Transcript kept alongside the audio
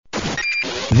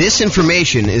This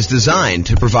information is designed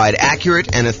to provide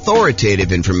accurate and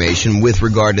authoritative information with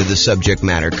regard to the subject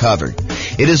matter covered.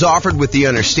 It is offered with the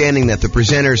understanding that the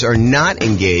presenters are not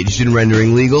engaged in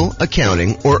rendering legal,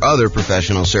 accounting, or other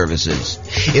professional services.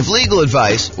 If legal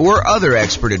advice or other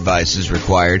expert advice is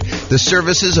required, the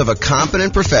services of a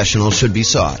competent professional should be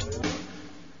sought.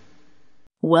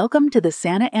 Welcome to the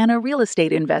Santa Ana Real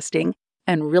Estate Investing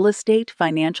and Real Estate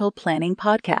Financial Planning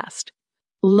Podcast.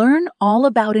 Learn all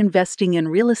about investing in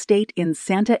real estate in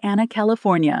Santa Ana,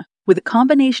 California, with a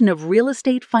combination of real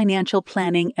estate financial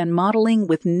planning and modeling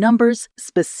with numbers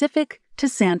specific to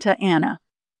Santa Ana,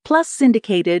 plus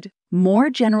syndicated, more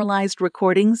generalized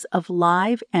recordings of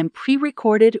live and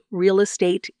pre-recorded real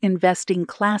estate investing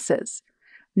classes,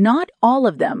 not all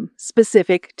of them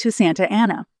specific to Santa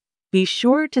Ana. Be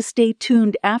sure to stay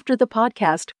tuned after the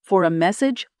podcast for a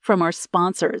message from our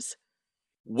sponsors.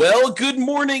 Well, good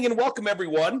morning and welcome,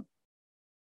 everyone.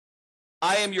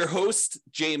 I am your host,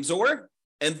 James Orr,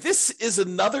 and this is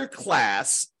another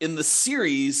class in the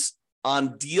series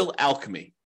on Deal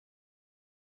Alchemy.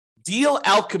 Deal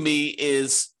Alchemy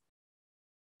is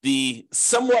the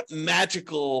somewhat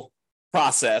magical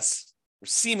process, or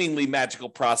seemingly magical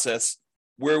process,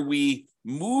 where we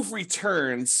move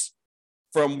returns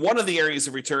from one of the areas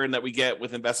of return that we get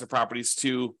with investment properties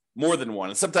to more than one.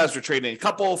 And sometimes we're trading a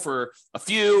couple for a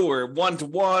few or one to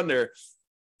one,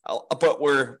 but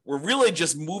we're really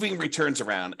just moving returns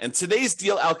around. And today's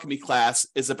Deal Alchemy class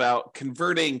is about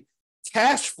converting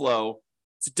cash flow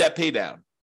to debt pay down.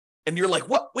 And you're like,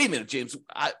 what? Wait a minute, James.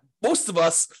 Most of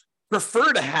us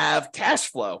prefer to have cash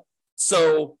flow.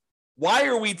 So why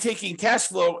are we taking cash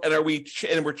flow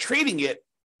and we're trading it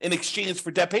in exchange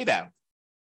for debt pay down?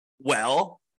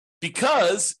 Well,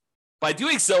 because by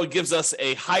doing so, it gives us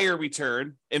a higher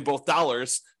return in both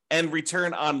dollars and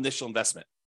return on initial investment.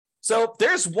 So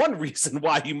there's one reason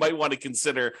why you might want to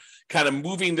consider kind of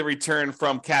moving the return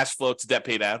from cash flow to debt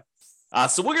pay down.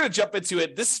 So we're going to jump into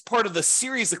it. This is part of the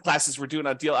series of classes we're doing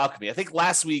on Deal Alchemy. I think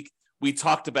last week we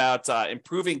talked about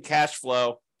improving cash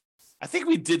flow. I think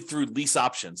we did through lease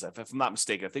options, if I'm not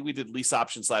mistaken. I think we did lease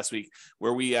options last week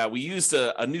where we used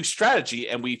a new strategy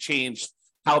and we changed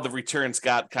how the returns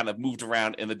got kind of moved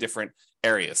around in the different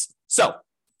areas. So,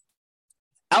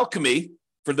 alchemy,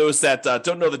 for those that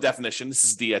don't know the definition, this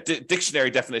is the dictionary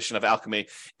definition of alchemy,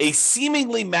 a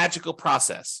seemingly magical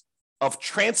process of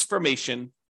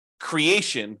transformation,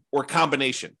 creation, or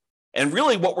combination. And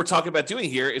really what we're talking about doing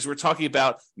here is we're talking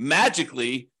about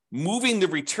magically moving the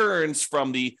returns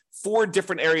from the 4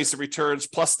 different areas of returns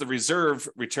plus the reserve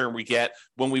return we get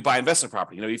when we buy investment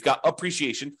property. You know, you've got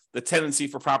appreciation, the tendency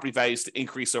for property values to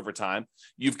increase over time.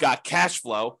 You've got cash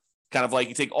flow, kind of like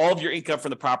you take all of your income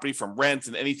from the property, from rent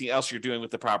and anything else you're doing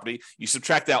with the property. You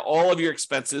subtract out all of your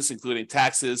expenses, including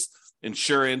taxes,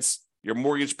 insurance, your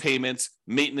mortgage payments,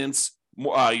 maintenance,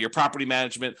 your property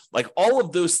management, like all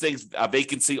of those things,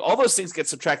 vacancy, all those things get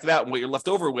subtracted out. And what you're left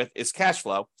over with is cash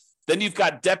flow. Then you've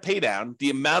got debt pay down,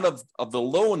 the amount of the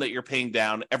loan that you're paying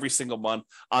down every single month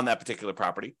on that particular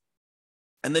property.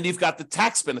 And then you've got the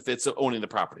tax benefits of owning the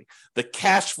property. The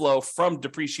cash flow from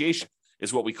depreciation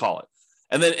is what we call it.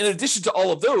 And then in addition to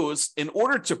all of those, in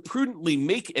order to prudently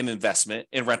make an investment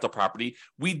in rental property,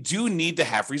 we do need to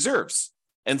have reserves.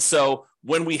 And so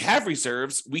when we have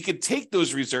reserves, we could take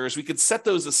those reserves, we could set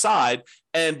those aside.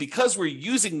 And because we're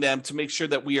using them to make sure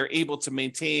that we are able to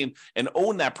maintain and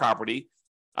own that property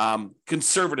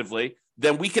conservatively,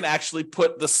 then we can actually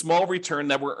put the small return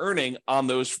that we're earning on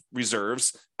those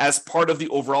reserves as part of the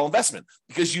overall investment.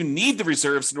 Because you need the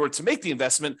reserves in order to make the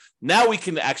investment, now we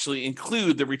can actually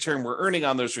include the return we're earning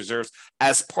on those reserves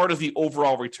as part of the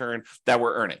overall return that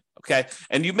we're earning, okay?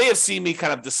 And you may have seen me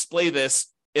kind of display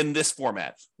this in this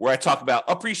format, where I talk about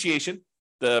appreciation,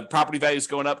 the property values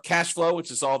going up, cash flow,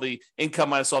 which is all the income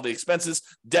minus all the expenses,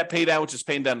 debt pay down, which is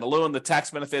paying down the loan, the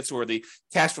tax benefits or the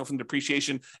cash flow from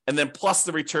depreciation, and then plus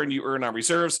the return you earn on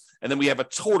reserves. And then we have a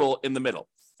total in the middle.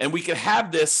 And we can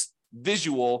have this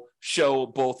visual show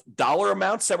both dollar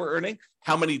amounts that we're earning,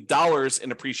 how many dollars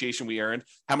in appreciation we earned,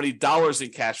 how many dollars in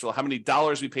cash flow, how many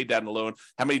dollars we paid down the loan,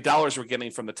 how many dollars we're getting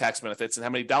from the tax benefits, and how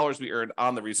many dollars we earned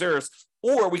on the reserves.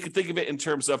 Or we could think of it in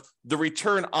terms of the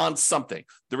return on something,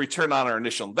 the return on our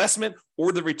initial investment,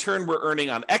 or the return we're earning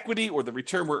on equity, or the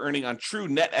return we're earning on true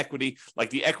net equity,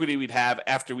 like the equity we'd have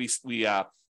after we sell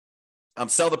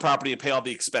the property and pay all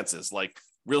the expenses, like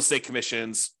real estate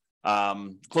commissions,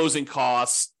 closing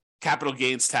costs, capital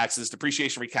gains taxes,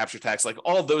 depreciation recapture tax, like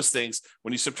all of those things.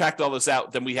 When you subtract all those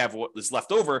out, then we have what is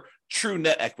left over, true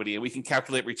net equity, and we can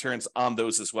calculate returns on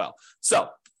those as well. So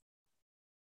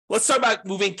let's talk about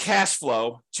moving cash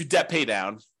flow to debt pay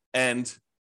down. And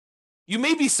you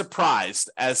may be surprised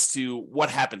as to what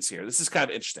happens here. This is kind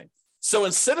of interesting. So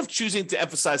instead of choosing to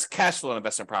emphasize cash flow on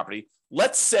investment property,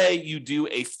 let's say you do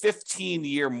a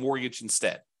 15-year mortgage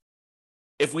instead.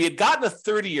 If we had gotten a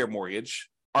 30-year mortgage,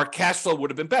 our cash flow would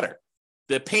have been better.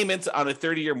 The payment on a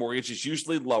 30-year mortgage is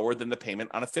usually lower than the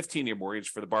payment on a 15-year mortgage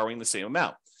for the borrowing the same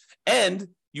amount. And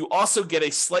you also get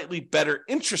a slightly better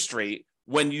interest rate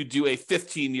when you do a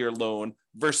 15-year loan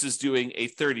versus doing a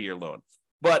 30-year loan.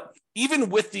 But even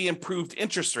with the improved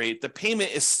interest rate, the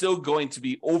payment is still going to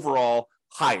be overall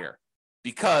higher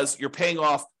because you're paying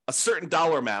off a certain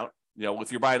dollar amount. You know,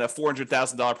 if you're buying a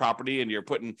 $400,000 property and you're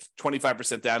putting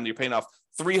 25% down, you're paying off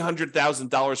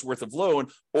 $300,000 worth of loan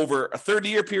over a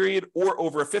 30-year period or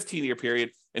over a 15-year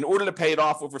period. In order to pay it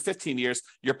off over 15 years,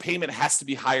 your payment has to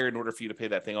be higher in order for you to pay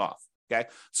that thing off. Okay.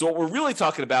 So what we're really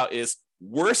talking about is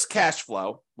worse cash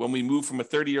flow when we move from a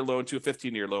 30-year loan to a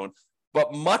 15-year loan,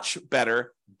 but much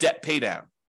better debt pay down.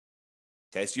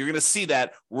 Okay, so you're going to see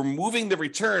that we're moving the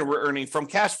return we're earning from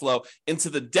cash flow into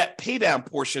the debt pay down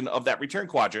portion of that return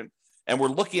quadrant, and we're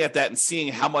looking at that and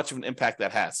seeing how much of an impact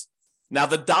that has. Now,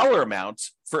 the dollar amount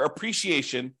for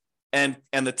appreciation and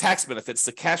the tax benefits,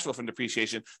 the cash flow from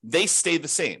depreciation, they stay the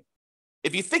same.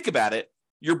 If you think about it,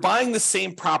 you're buying the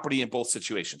same property in both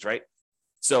situations, right?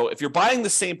 So if you're buying the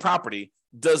same property,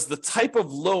 does the type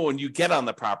of loan you get on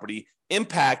the property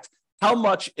impact how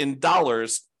much in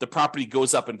dollars the property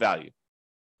goes up in value?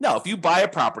 No, if you buy a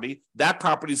property, that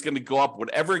property is going to go up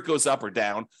whatever it goes up or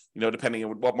down, depending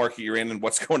on what market you're in and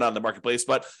what's going on in the marketplace.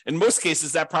 But in most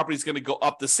cases, that property is going to go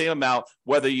up the same amount,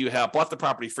 whether you have bought the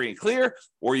property free and clear,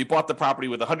 or you bought the property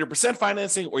with 100%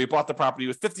 financing, or you bought the property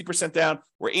with 50% down,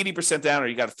 or 80% down, or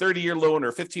you got a 30-year loan or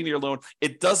a 15-year loan.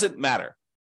 It doesn't matter.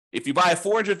 If you buy a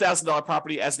 $400,000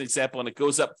 property, as an example, and it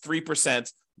goes up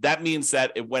 3%, that means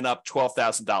that it went up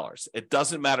 $12,000. It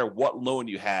doesn't matter what loan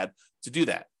you had to do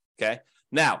that, okay?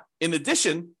 Now, in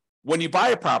addition, when you buy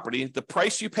a property, the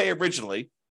price you pay originally,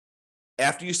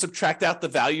 after you subtract out the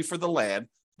value for the land,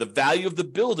 the value of the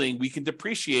building we can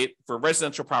depreciate for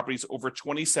residential properties over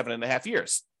 27 and a half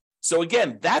years. So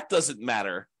again, that doesn't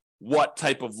matter what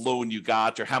type of loan you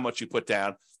got or how much you put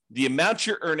down. The amount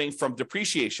you're earning from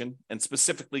depreciation, and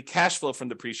specifically cash flow from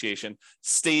depreciation,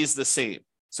 stays the same.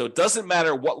 So it doesn't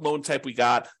matter what loan type we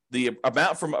got, the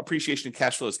amount from appreciation and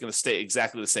cash flow is going to stay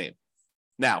exactly the same.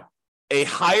 Now, a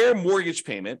higher mortgage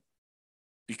payment,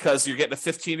 because you're getting a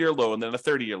 15-year loan than a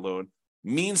 30-year loan,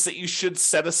 means that you should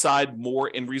set aside more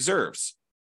in reserves.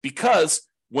 Because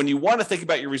when you want to think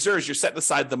about your reserves, you're setting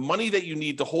aside the money that you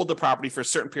need to hold the property for a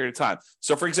certain period of time.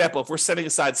 So for example, if we're setting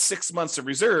aside 6 months of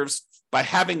reserves, by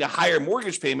having a higher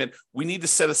mortgage payment, we need to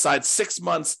set aside 6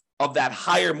 months of that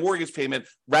higher mortgage payment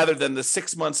rather than the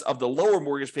 6 months of the lower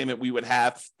mortgage payment we would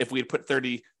have if we had put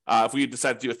if we had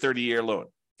decided to do a 30-year loan.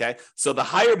 Okay, so the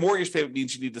higher mortgage payment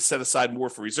means you need to set aside more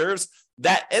for reserves.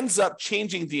 That ends up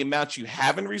changing the amount you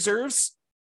have in reserves,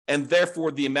 and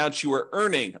therefore the amount you are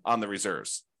earning on the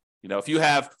reserves. If you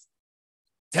have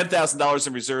 $10,000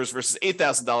 in reserves versus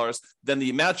 $8,000, then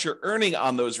the amount you're earning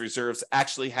on those reserves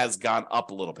actually has gone up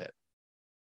a little bit.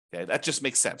 Okay, that just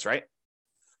makes sense, right?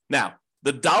 Now,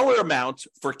 the dollar amount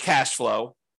for cash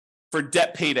flow, for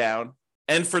debt pay down,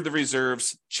 and for the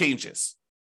reserves changes,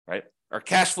 right? Our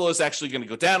cash flow is actually going to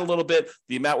go down a little bit.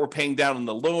 The amount we're paying down on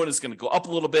the loan is going to go up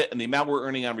a little bit, and the amount we're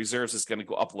earning on reserves is going to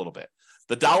go up a little bit.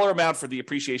 The dollar amount for the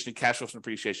appreciation and cash flow from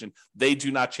appreciation, they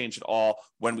do not change at all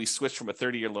when we switch from a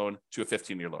 30-year loan to a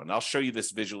 15-year loan. And I'll show you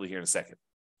this visually here in a second.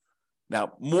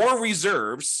 Now, more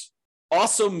reserves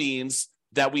also means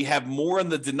that we have more in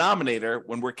the denominator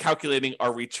when we're calculating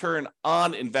our return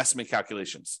on investment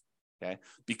calculations, okay?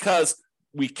 Because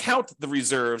we count the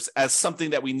reserves as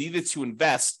something that we needed to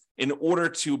invest in order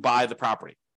to buy the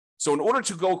property. So in order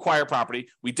to go acquire property,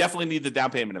 we definitely need the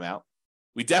down payment amount.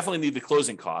 We definitely need the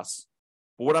closing costs.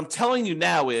 But what I'm telling you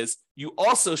now is you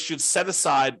also should set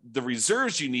aside the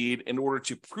reserves you need in order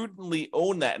to prudently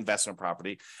own that investment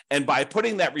property. And by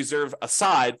putting that reserve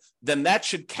aside, then that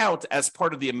should count as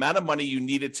part of the amount of money you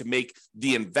needed to make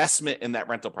the investment in that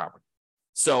rental property.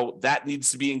 So that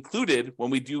needs to be included when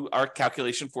we do our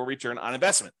calculation for return on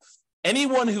investment.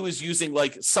 Anyone who is using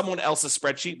like someone else's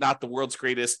spreadsheet, not the world's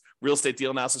greatest real estate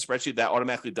deal analysis spreadsheet that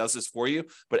automatically does this for you,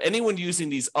 but anyone using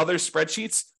these other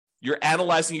spreadsheets, you're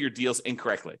analyzing your deals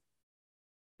incorrectly.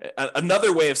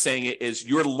 Another way of saying it is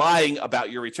you're lying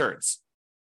about your returns.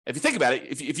 If you think about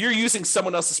it, if you're using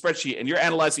someone else's spreadsheet and you're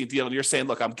analyzing a deal and you're saying,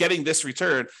 look, I'm getting this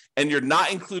return, and you're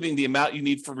not including the amount you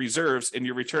need for reserves in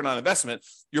your return on investment,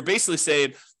 you're basically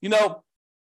saying,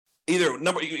 either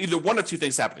one or two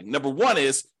things happening. Number one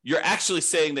is you're actually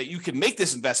saying that you can make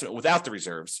this investment without the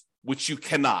reserves, which you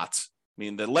cannot. I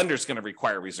mean, the lender's going to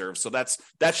require reserves. So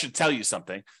that should tell you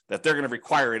something, that they're going to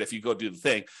require it if you go do the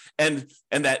thing. And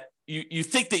that you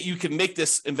think that you can make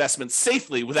this investment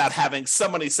safely without having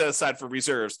some money set aside for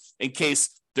reserves in case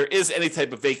there is any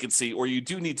type of vacancy, or you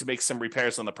do need to make some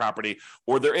repairs on the property,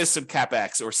 or there is some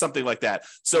CapEx or something like that.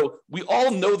 So we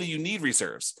all know that you need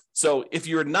reserves. So if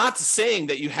you're not saying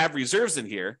that you have reserves in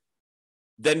here,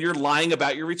 then you're lying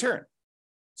about your return.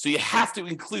 So you have to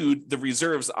include the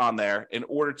reserves on there in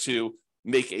order to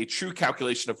make a true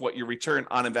calculation of what your return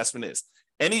on investment is.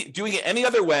 Doing it any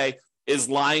other way is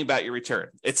lying about your return.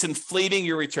 It's inflating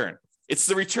your return. It's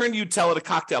the return you tell at a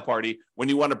cocktail party when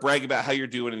you want to brag about how you're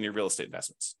doing in your real estate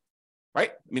investments,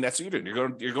 right? I mean, that's what you're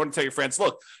doing. You're going to tell your friends,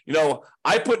 look,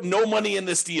 I put no money in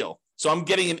this deal, so I'm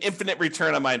getting an infinite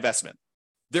return on my investment.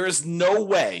 There is no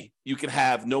way you can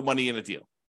have no money in a deal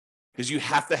because you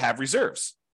have to have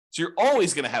reserves. So you're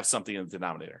always going to have something in the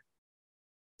denominator.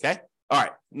 Okay? All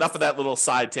right. Enough of that little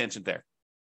side tangent there.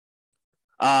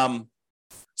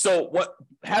 So what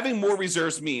having more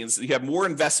reserves means, you have more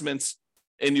investments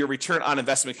in your return on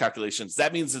investment calculations.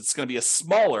 That means it's going to be a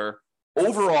smaller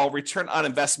overall return on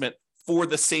investment for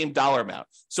the same dollar amount.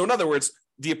 So in other words,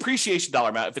 the appreciation dollar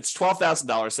amount, if it's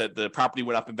 $12,000 that the property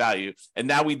went up in value, and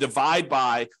now we divide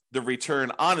by the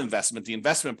return on investment, the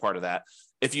investment part of that,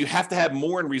 if you have to have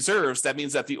more in reserves, that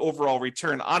means that the overall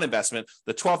return on investment,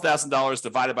 the $12,000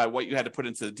 divided by what you had to put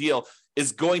into the deal,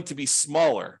 is going to be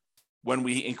smaller when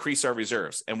we increase our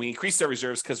reserves. And we increased our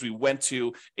reserves because we went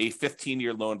to a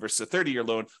 15-year loan versus a 30-year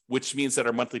loan, which means that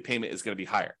our monthly payment is going to be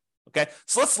higher. Okay,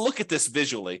 so let's look at this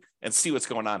visually and see what's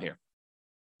going on here.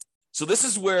 So this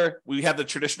is where we have the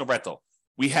traditional rental.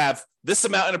 We have this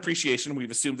amount in appreciation.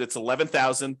 We've assumed it's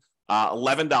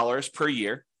 $11,011 per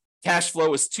year. Cash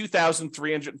flow is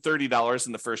 $2,330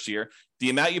 in the first year.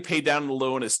 The amount you pay down in the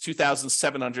loan is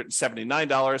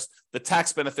 $2,779. The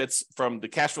tax benefits from the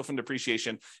cash flow from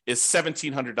depreciation is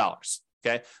 $1,700.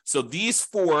 Okay, so these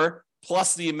four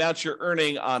plus the amount you're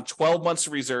earning on 12 months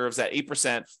of reserves at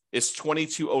 8% is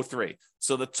 $2,203.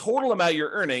 So the total amount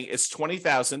you're earning is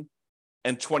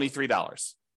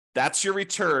 $20,023. That's your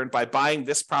return by buying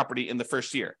this property in the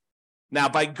first year. Now,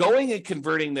 by going and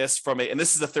converting this and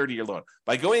this is a 30-year loan,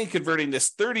 by going and converting this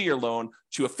 30-year loan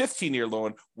to a 15-year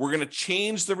loan, we're going to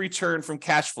change the return from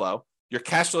cash flow. Your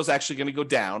cash flow is actually going to go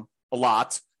down a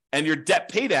lot, and your debt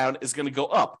pay down is going to go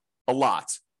up a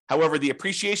lot. However, the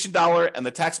appreciation dollar and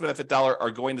the tax benefit dollar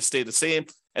are going to stay the same,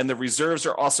 and the reserves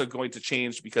are also going to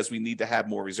change because we need to have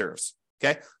more reserves.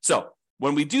 Okay, so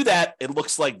when we do that, it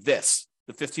looks like this,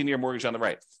 the 15-year mortgage on the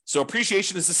right. So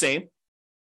appreciation is the same.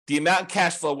 The amount in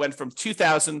cash flow went from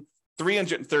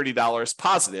 $2,330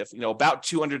 positive, about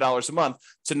 $200 a month,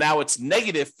 to now it's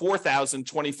negative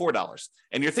 $4,024.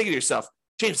 And you're thinking to yourself,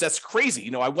 James, that's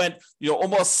crazy. I went,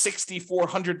 almost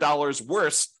 $6,400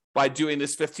 worse by doing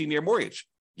this 15-year mortgage.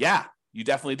 Yeah, you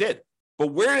definitely did. But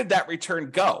where did that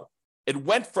return go? It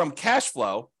went from cash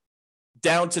flow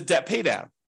down to debt pay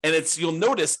down. And you'll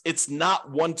notice it's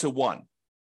not one-to-one.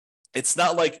 It's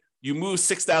not like you move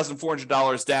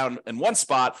 $6,400 down in one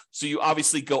spot, so you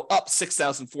obviously go up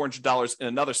 $6,400 in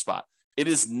another spot. It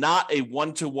is not a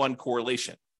one-to-one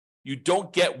correlation. You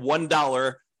don't get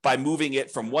 $1 by moving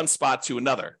it from one spot to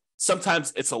another.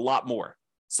 Sometimes it's a lot more.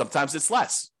 Sometimes it's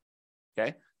less.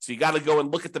 Okay, so you got to go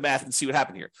and look at the math and see what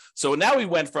happened here. So now we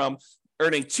went from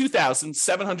earning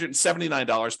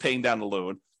 $2,779 paying down the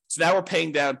loan, so now we're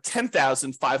paying down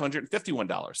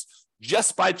 $10,551.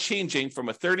 Just by changing from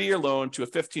a 30-year loan to a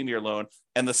 15-year loan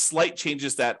and the slight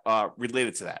changes that are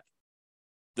related to that.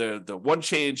 The one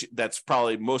change that's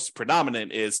probably most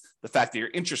predominant is the fact that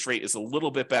your interest rate is a little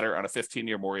bit better on a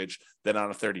 15-year mortgage than on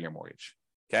a 30-year mortgage.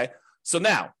 Okay, so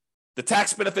now the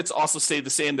tax benefits also stay the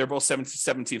same. They're both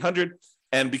 $1,700.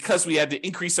 And because we had to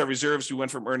increase our reserves, we went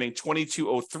from earning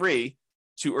 $2,203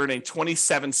 to earning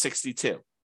 $2,762.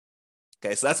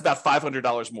 Okay, so that's about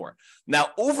 $500 more. Now,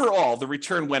 overall, the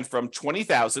return went from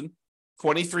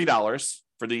 $20,023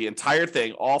 for the entire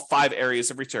thing, all 5 areas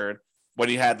of return, when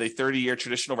you had the 30-year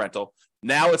traditional rental.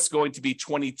 Now it's going to be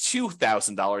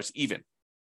 $22,000 even.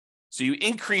 So you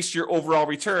increase your overall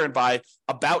return by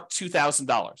about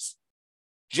 $2,000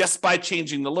 just by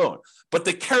changing the loan. But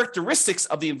the characteristics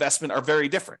of the investment are very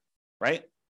different, right?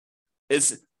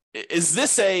 Is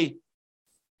this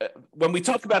when we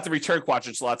talk about the return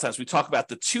quadrants, a lot of times we talk about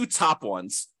the 2 top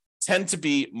ones tend to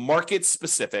be market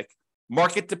specific,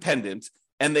 market dependent,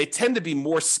 and they tend to be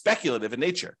more speculative in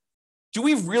nature. Do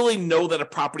we really know that a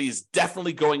property is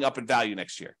definitely going up in value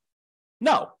next year?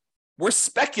 No, we're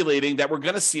speculating that we're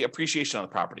going to see appreciation on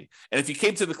the property. And if you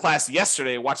came to the class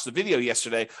yesterday, watched the video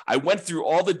yesterday, I went through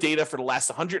all the data for the last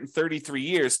 133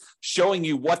 years, showing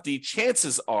you what the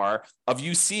chances are of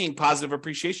you seeing positive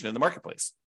appreciation in the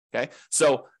marketplace. Okay,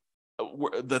 so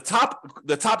the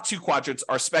top two quadrants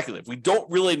are speculative. We don't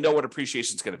really know what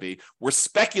appreciation is going to be. We're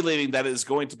speculating that it is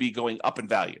going to be going up in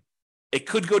value. It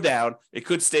could go down. It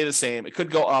could stay the same. It could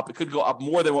go up. It could go up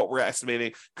more than what we're estimating.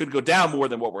 It could go down more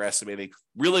than what we're estimating.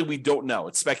 Really, we don't know.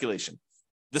 It's speculation.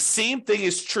 The same thing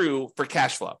is true for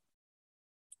cash flow.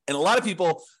 And a lot of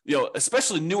people,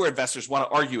 especially newer investors, want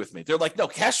to argue with me. They're like, no,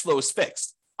 cash flow is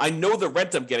fixed. I know the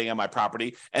rent I'm getting on my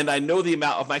property, and I know the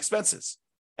amount of my expenses.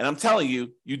 And I'm telling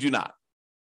you, you do not.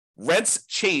 Rents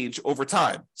change over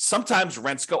time. Sometimes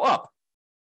rents go up.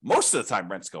 Most of the time,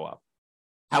 rents go up.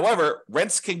 However,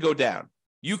 rents can go down.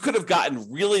 You could have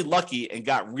gotten really lucky and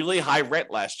got really high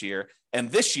rent last year. And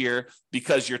this year,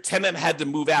 because your tenant had to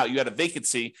move out, you had a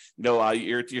vacancy,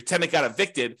 your tenant got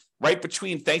evicted right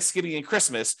between Thanksgiving and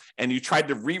Christmas, and you tried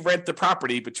to re-rent the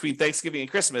property between Thanksgiving and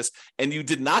Christmas, and you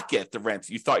did not get the rent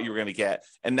you thought you were going to get,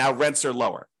 and now rents are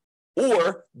lower.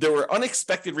 Or there were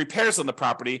unexpected repairs on the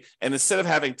property, and instead of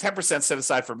having 10% set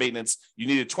aside for maintenance, you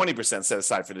needed 20% set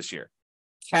aside for this year.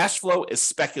 Cash flow is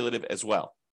speculative as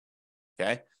well.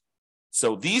 Okay,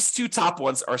 so these two top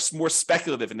ones are more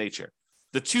speculative in nature.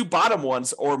 The two bottom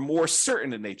ones are more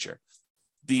certain in nature.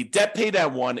 The debt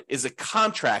paydown one is a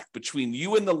contract between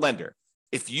you and the lender.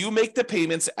 If you make the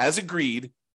payments as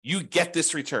agreed, you get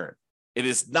this return. It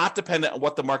is not dependent on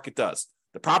what the market does.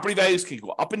 The property values can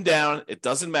go up and down. It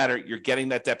doesn't matter. You're getting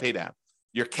that debt paydown.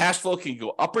 Your cash flow can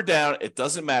go up or down. It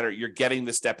doesn't matter. You're getting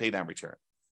this debt paydown return.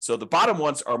 So the bottom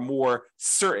ones are more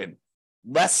certain,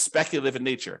 less speculative in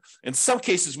nature. In some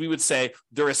cases, we would say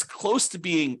they're as close to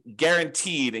being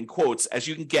guaranteed, in quotes, as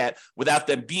you can get without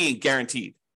them being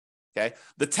guaranteed. Okay.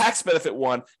 The tax benefit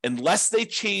one, unless they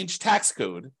change tax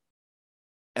code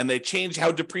and they change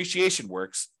how depreciation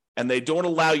works, and they don't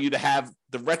allow you to have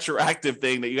the retroactive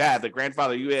thing that you had, the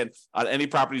grandfather you in on any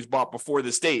properties bought before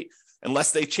this date,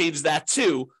 unless they change that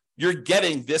too, you're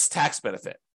getting this tax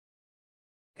benefit.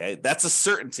 Okay. That's a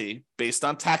certainty based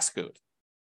on tax code.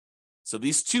 So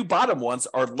these two bottom ones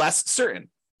are less certain.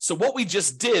 So what we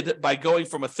just did by going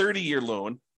from a 30-year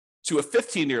loan to a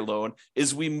 15-year loan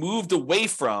is we moved away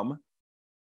from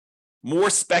more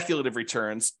speculative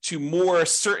returns to more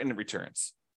certain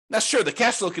returns. Now, sure, the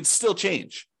cash flow can still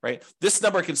change, right? This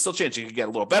number can still change. It can get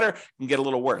a little better, it can get a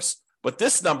little worse. But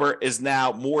this number is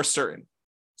now more certain.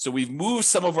 So we've moved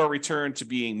some of our return to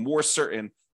being more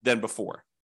certain than before.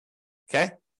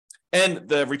 Okay? And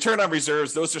the return on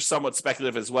reserves, those are somewhat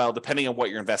speculative as well, depending on what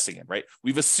you're investing in, right?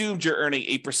 We've assumed you're earning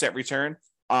 8% return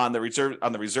on the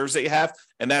reserves that you have,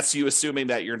 and that's you assuming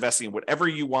that you're investing in whatever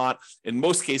you want. In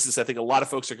most cases, I think a lot of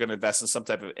folks are going to invest in some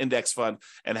type of index fund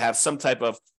and have some type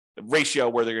of ratio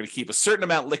where they're going to keep a certain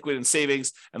amount liquid in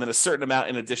savings and then a certain amount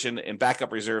in addition in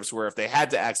backup reserves, where if they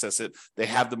had to access it, they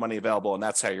have the money available, and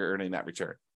that's how you're earning that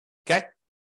return. Okay?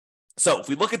 So if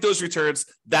we look at those returns,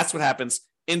 that's what happens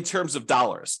in terms of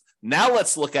dollars. Now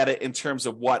let's look at it in terms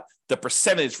of what the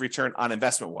percentage return on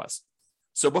investment was.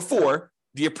 So before,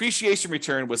 the appreciation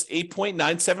return was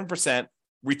 8.97%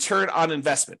 return on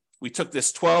investment. We took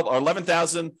this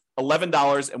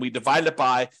 $11,011 and we divided it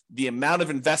by the amount of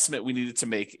investment we needed to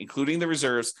make, including the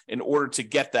reserves, in order to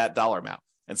get that dollar amount.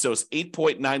 And so it's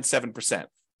 8.97%.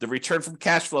 The return from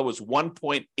cash flow was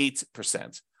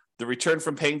 1.8%. The return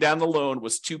from paying down the loan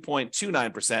was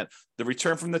 2.29%. The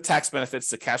return from the tax benefits,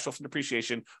 the cash flow from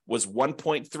depreciation, was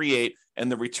 1.38%,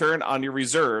 and the return on your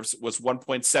reserves was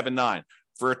 1.79%,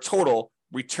 for a total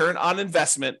return on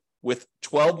investment with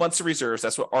 12 months of reserves,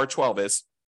 that's what R12 is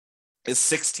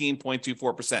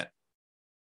 16.24%.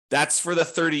 That's for the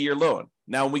 30-year loan.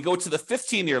 Now, when we go to the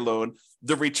 15-year loan,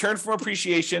 the return from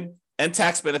appreciation and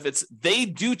tax benefits, they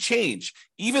do change,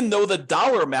 even though the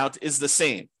dollar amount is the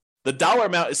same. The dollar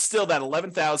amount is still that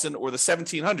 $11,000 or the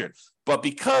 $1,700, but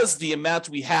because the amount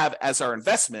we have as our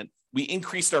investment, we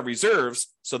increased our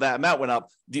reserves, so that amount went up.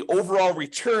 The overall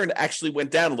return actually went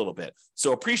down a little bit.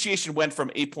 So appreciation went from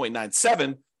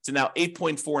 8.97 to now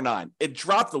 8.49. It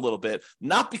dropped a little bit,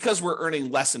 not because we're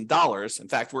earning less in dollars. In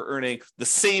fact, we're earning the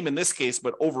same in this case,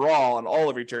 but overall on all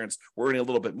of returns, we're earning a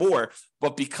little bit more.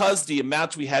 But because the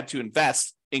amount we had to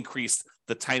invest increased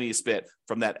the tiniest bit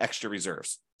from that extra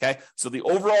reserves. Okay, so the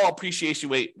overall appreciation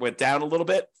rate went down a little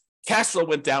bit. Cash flow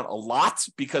went down a lot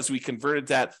because we converted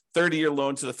that 30-year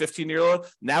loan to the 15-year loan.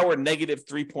 Now we're negative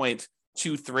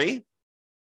 3.23.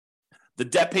 The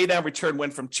debt paydown return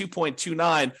went from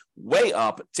 2.29 way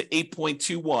up to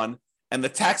 8.21, and the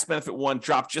tax benefit one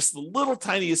dropped just the little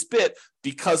tiniest bit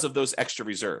because of those extra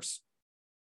reserves.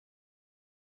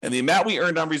 And the amount we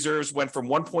earned on reserves went from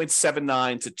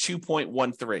 1.79 to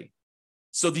 2.13.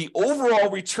 So the overall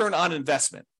return on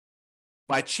investment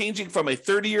by changing from a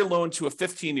 30-year loan to a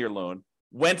 15-year loan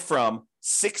went from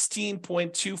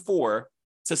 16.24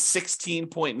 to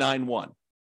 16.91.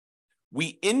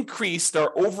 We increased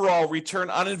our overall return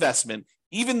on investment,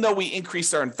 even though we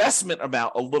increased our investment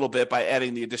amount a little bit by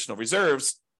adding the additional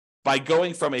reserves, by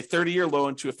going from a 30-year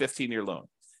loan to a 15-year loan.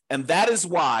 And that is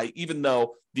why, even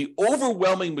though the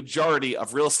overwhelming majority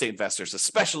of real estate investors,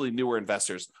 especially newer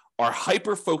investors, are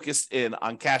hyper-focused in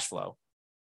on cash flow,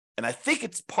 and I think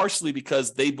it's partially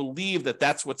because they believe that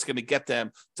that's what's going to get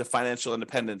them to financial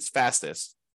independence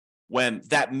fastest, when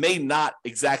that may not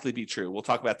exactly be true. We'll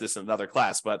talk about this in another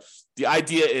class, but the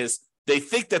idea is they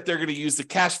think that they're going to use the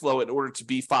cash flow in order to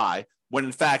be FI, when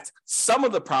in fact, some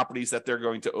of the properties that they're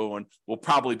going to own will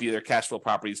probably be their cash flow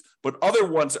properties, but other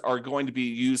ones are going to be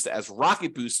used as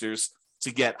rocket boosters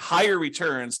to get higher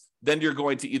returns. Then you're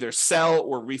going to either sell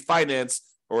or refinance,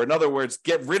 or in other words,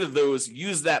 get rid of those,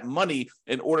 use that money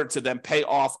in order to then pay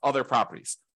off other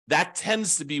properties. That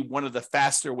tends to be one of the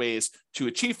faster ways to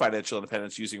achieve financial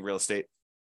independence using real estate.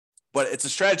 But it's a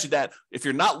strategy that if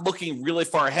you're not looking really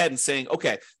far ahead and saying,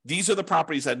 okay, these are the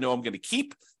properties I know I'm going to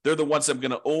keep, they're the ones I'm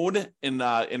going to own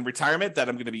in retirement that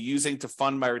I'm going to be using to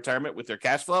fund my retirement with their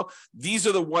cash flow. These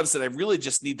are the ones that I really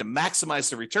just need to maximize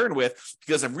the return with,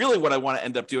 because really what I want to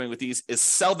end up doing with these is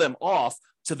sell them off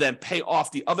to then pay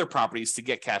off the other properties to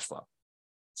get cash flow.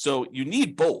 So you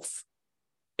need both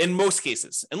in most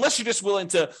cases, unless you're just willing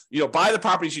to, buy the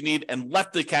properties you need and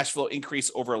let the cash flow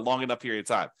increase over a long enough period of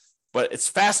time. But it's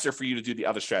faster for you to do the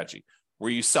other strategy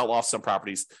where you sell off some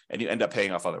properties and you end up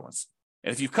paying off other ones.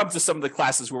 And if you come to some of the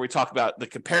classes where we talk about the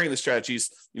comparing the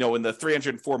strategies, in the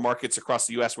 304 markets across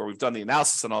the US where we've done the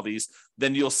analysis on all these,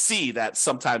 then you'll see that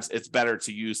sometimes it's better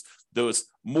to use those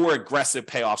more aggressive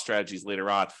payoff strategies later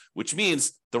on, which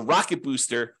means the rocket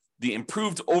booster, the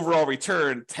improved overall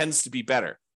return tends to be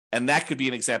better. And that could be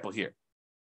an example here.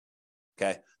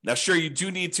 Okay. Now, sure, you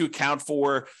do need to account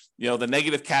for, the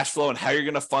negative cash flow and how you're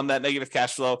going to fund that negative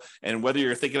cash flow, and whether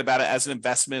you're thinking about it as an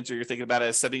investment or you're thinking about it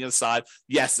as setting it aside.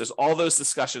 Yes, there's all those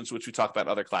discussions, which we talk about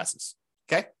in other classes.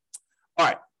 Okay. All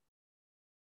right.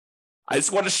 I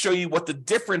just want to show you what the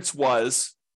difference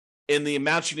was in the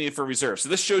amount you needed for reserves. So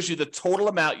this shows you the total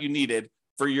amount you needed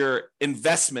for your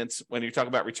investments when you're talking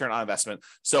about return on investment.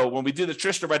 So when we do the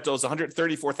traditional rental, it's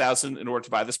 $134,000 in order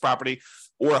to buy this property,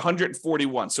 or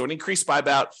 $141,000. So it increased by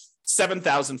about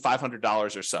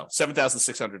 $7,500 or so.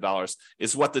 $7,600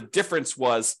 is what the difference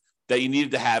was that you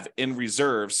needed to have in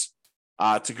reserves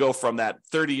to go from that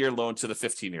 30-year loan to the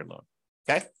 15-year loan.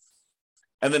 Okay.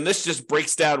 And then this just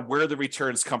breaks down where the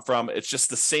returns come from. It's just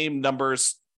the same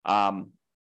numbers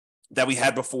that we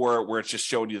had before, where it's just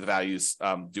showing you the values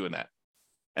doing that.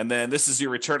 And then this is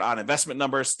your return on investment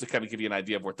numbers to kind of give you an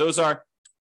idea of what those are.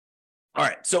 All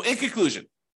right. So in conclusion,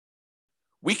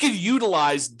 we can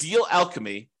utilize Deal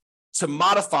Alchemy to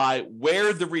modify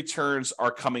where the returns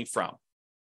are coming from.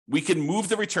 We can move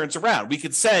the returns around. We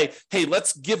could say, hey,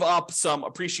 let's give up some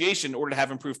appreciation in order to have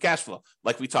improved cash flow,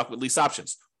 like we talked with lease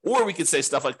options. Or we could say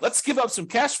stuff like, let's give up some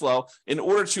cash flow in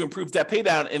order to improve debt pay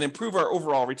down and improve our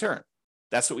overall return.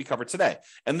 That's what we covered today.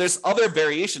 And there's other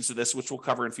variations to this, which we'll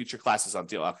cover in future classes on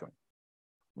Deal Alchemy.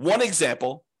 One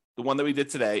example, the one that we did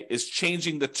today, is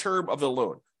changing the term of the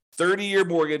loan, 30-year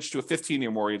mortgage to a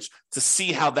 15-year mortgage, to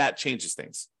see how that changes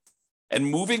things. And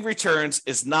moving returns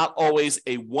is not always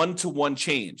a one-to-one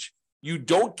change. You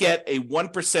don't get a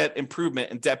 1%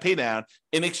 improvement in debt pay down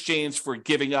in exchange for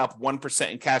giving up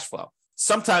 1% in cash flow.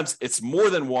 Sometimes it's more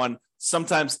than one,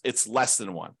 sometimes it's less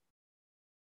than one.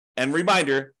 And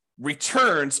reminder,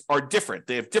 returns are different.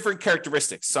 They have different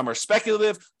characteristics. Some are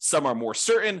speculative, some are more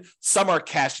certain, some are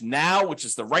cash now, which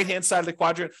is the right-hand side of the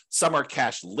quadrant, some are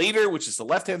cash later, which is the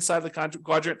left-hand side of the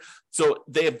quadrant. So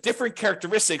they have different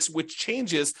characteristics, which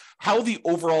changes how the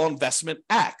overall investment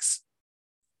acts.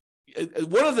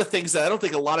 One of the things that I don't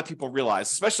think a lot of people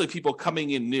realize, especially people coming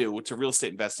in new to real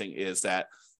estate investing, is that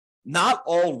not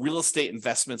all real estate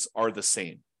investments are the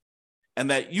same. And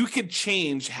that you can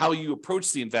change how you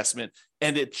approach the investment,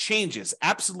 and it changes,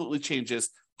 absolutely changes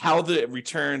how the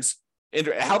returns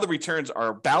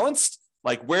are balanced,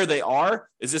 like where they are.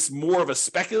 Is this more of a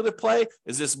speculative play?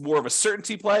 Is this more of a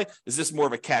certainty play? Is this more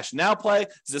of a cash now play?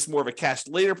 Is this more of a cash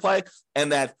later play?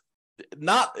 And that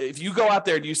not, if you go out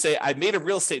there and you say, I made a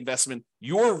real estate investment,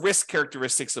 your risk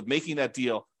characteristics of making that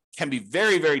deal can be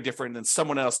very, very different than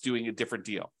someone else doing a different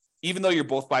deal, even though you're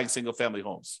both buying single family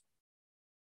homes.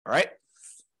 All right.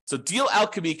 So Deal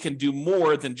Alchemy can do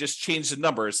more than just change the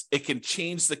numbers. It can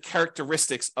change the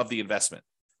characteristics of the investment.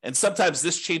 And sometimes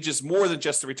this changes more than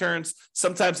just the returns.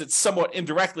 Sometimes it somewhat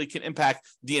indirectly can impact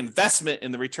the investment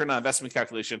in the return on investment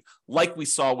calculation, like we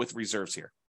saw with reserves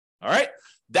here. All right,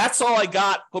 that's all I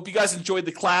got. Hope you guys enjoyed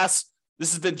the class.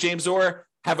 This has been James Orr.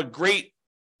 Have a great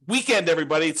weekend,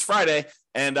 everybody. It's Friday,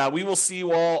 and we will see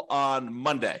you all on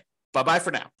Monday. Bye-bye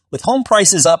for now. With home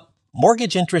prices up,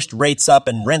 mortgage interest rates up,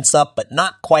 and rents up, but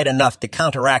not quite enough to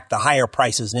counteract the higher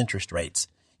prices and interest rates,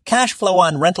 cash flow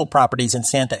on rental properties in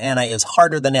Santa Ana is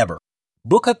harder than ever.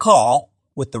 Book a call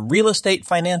with the Real Estate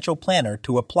Financial Planner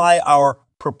to apply our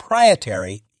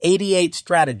proprietary 88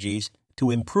 strategies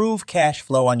to improve cash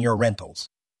flow on your rentals.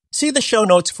 See the show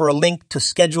notes for a link to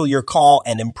schedule your call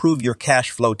and improve your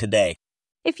cash flow today.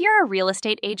 If you're a real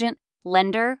estate agent,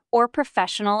 lender, or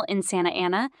professional in Santa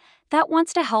Ana that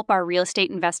wants to help our real estate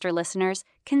investor listeners,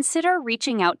 consider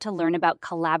reaching out to learn about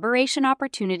collaboration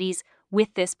opportunities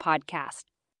with this podcast.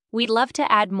 We'd love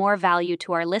to add more value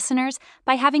to our listeners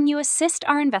by having you assist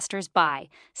our investors buy,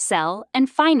 sell, and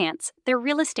finance their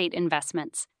real estate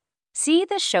investments. See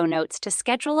the show notes to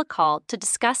schedule a call to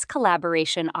discuss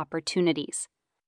collaboration opportunities.